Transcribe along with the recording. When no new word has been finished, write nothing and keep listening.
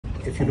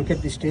if you look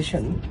at the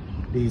station,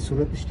 the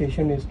Surat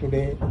station is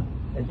today,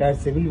 entire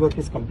civil work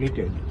is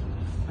completed,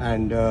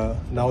 and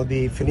now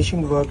the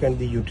finishing work and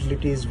the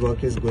utilities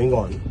work is going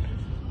on.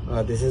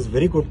 This is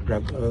very good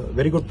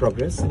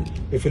progress.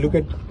 If you look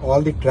at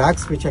all the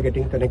tracks which are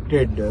getting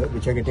connected,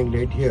 which are getting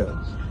laid here,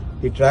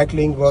 the track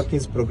laying work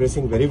is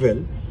progressing very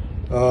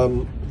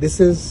well. This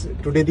is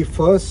today the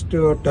first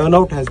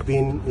turnout has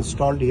been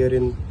installed here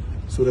in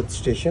Surat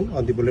station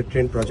on the bullet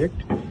train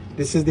project.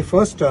 This is the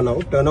first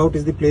turnout. Turnout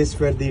is the place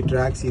where the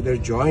tracks either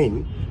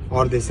join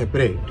or they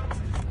separate.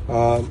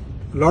 A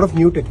lot of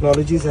new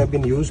technologies have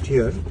been used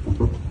here.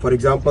 For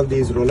example,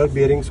 these roller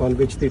bearings on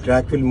which the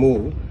track will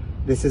move.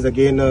 This is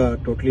again a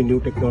totally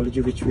new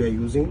technology which we are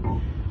using.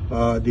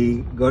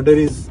 The girder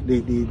is,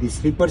 the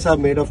sleepers are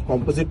made of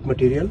composite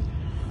material,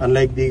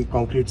 unlike the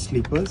concrete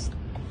sleepers.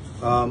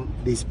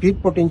 The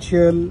speed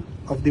potential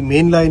of the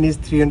main line is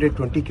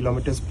 320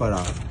 kilometers per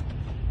hour.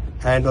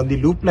 And on the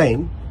loop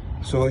line,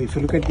 so if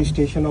you look at the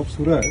station of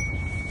Surat,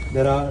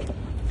 there are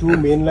two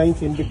main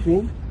lines in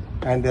between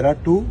and there are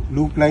two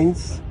loop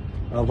lines,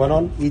 one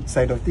on each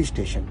side of the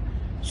station.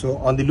 So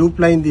on the loop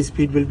line, the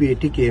speed will be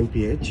 80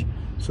 kmph.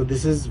 So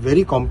this is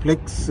very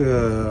complex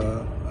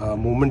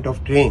movement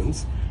of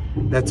trains.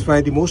 That's why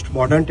the most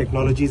modern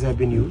technologies have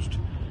been used.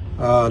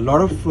 A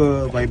lot of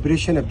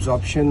vibration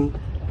absorption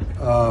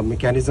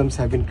mechanisms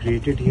have been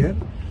created here.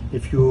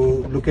 If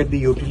you look at the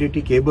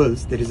utility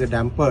cables, there is a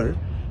damper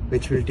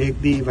which will take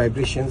the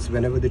vibrations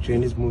whenever the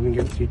train is moving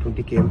at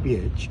 320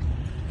 kmph.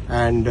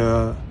 And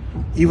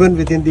even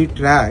within the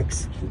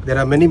tracks, there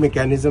are many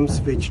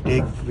mechanisms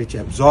which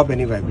absorb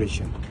any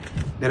vibration.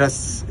 There are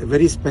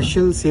very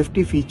special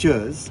safety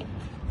features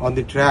on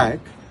the track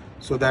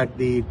so that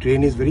the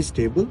train is very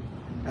stable,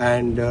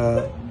 and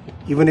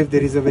even if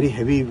there is a very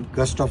heavy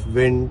gust of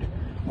wind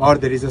or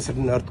there is a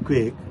sudden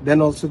earthquake,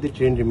 then also the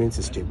train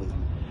remains stable.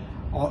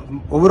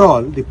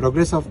 Overall, the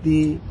progress of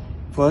the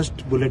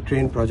first bullet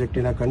train project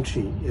in our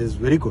country is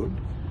very good.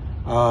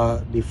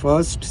 The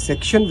first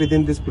section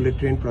within this bullet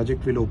train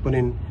project will open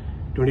in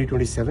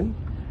 2027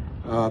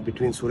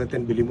 between Surat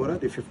and Bilimora,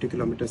 the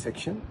 50-kilometer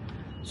section.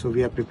 So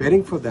we are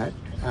preparing for that,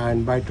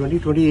 and by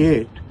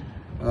 2028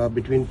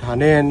 between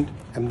Thane and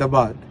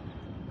Ahmedabad,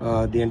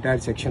 the entire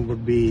section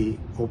would be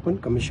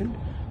commissioned,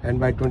 and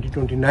by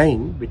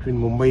 2029 between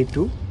Mumbai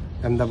to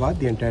Ahmedabad,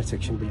 the entire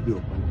section will be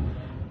open.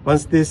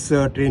 Once this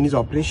train is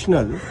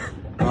operational,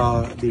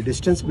 the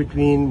distance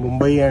between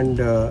Mumbai and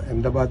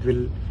Ahmedabad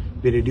will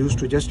be reduced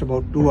to just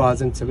about 2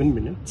 hours and 7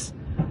 minutes.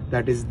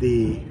 That is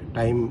the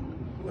time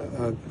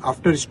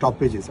after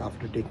stoppages,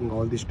 after taking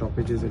all the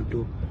stoppages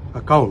into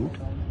account,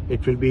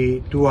 it will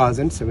be 2 hours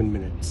and 7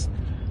 minutes.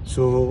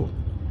 So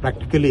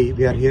practically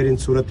we are here in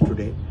Surat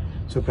today.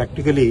 So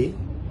practically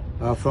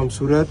from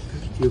Surat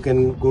you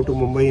can go to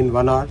Mumbai in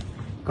 1 hour,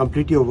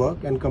 complete your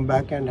work and come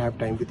back and have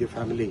time with your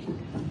family.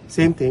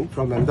 Same thing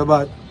from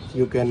Ahmedabad,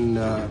 you can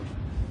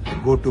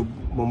go to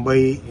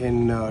Mumbai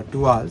in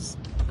 2 hours,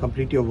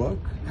 complete your work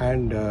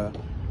and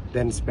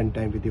then spend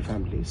time with your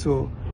family. So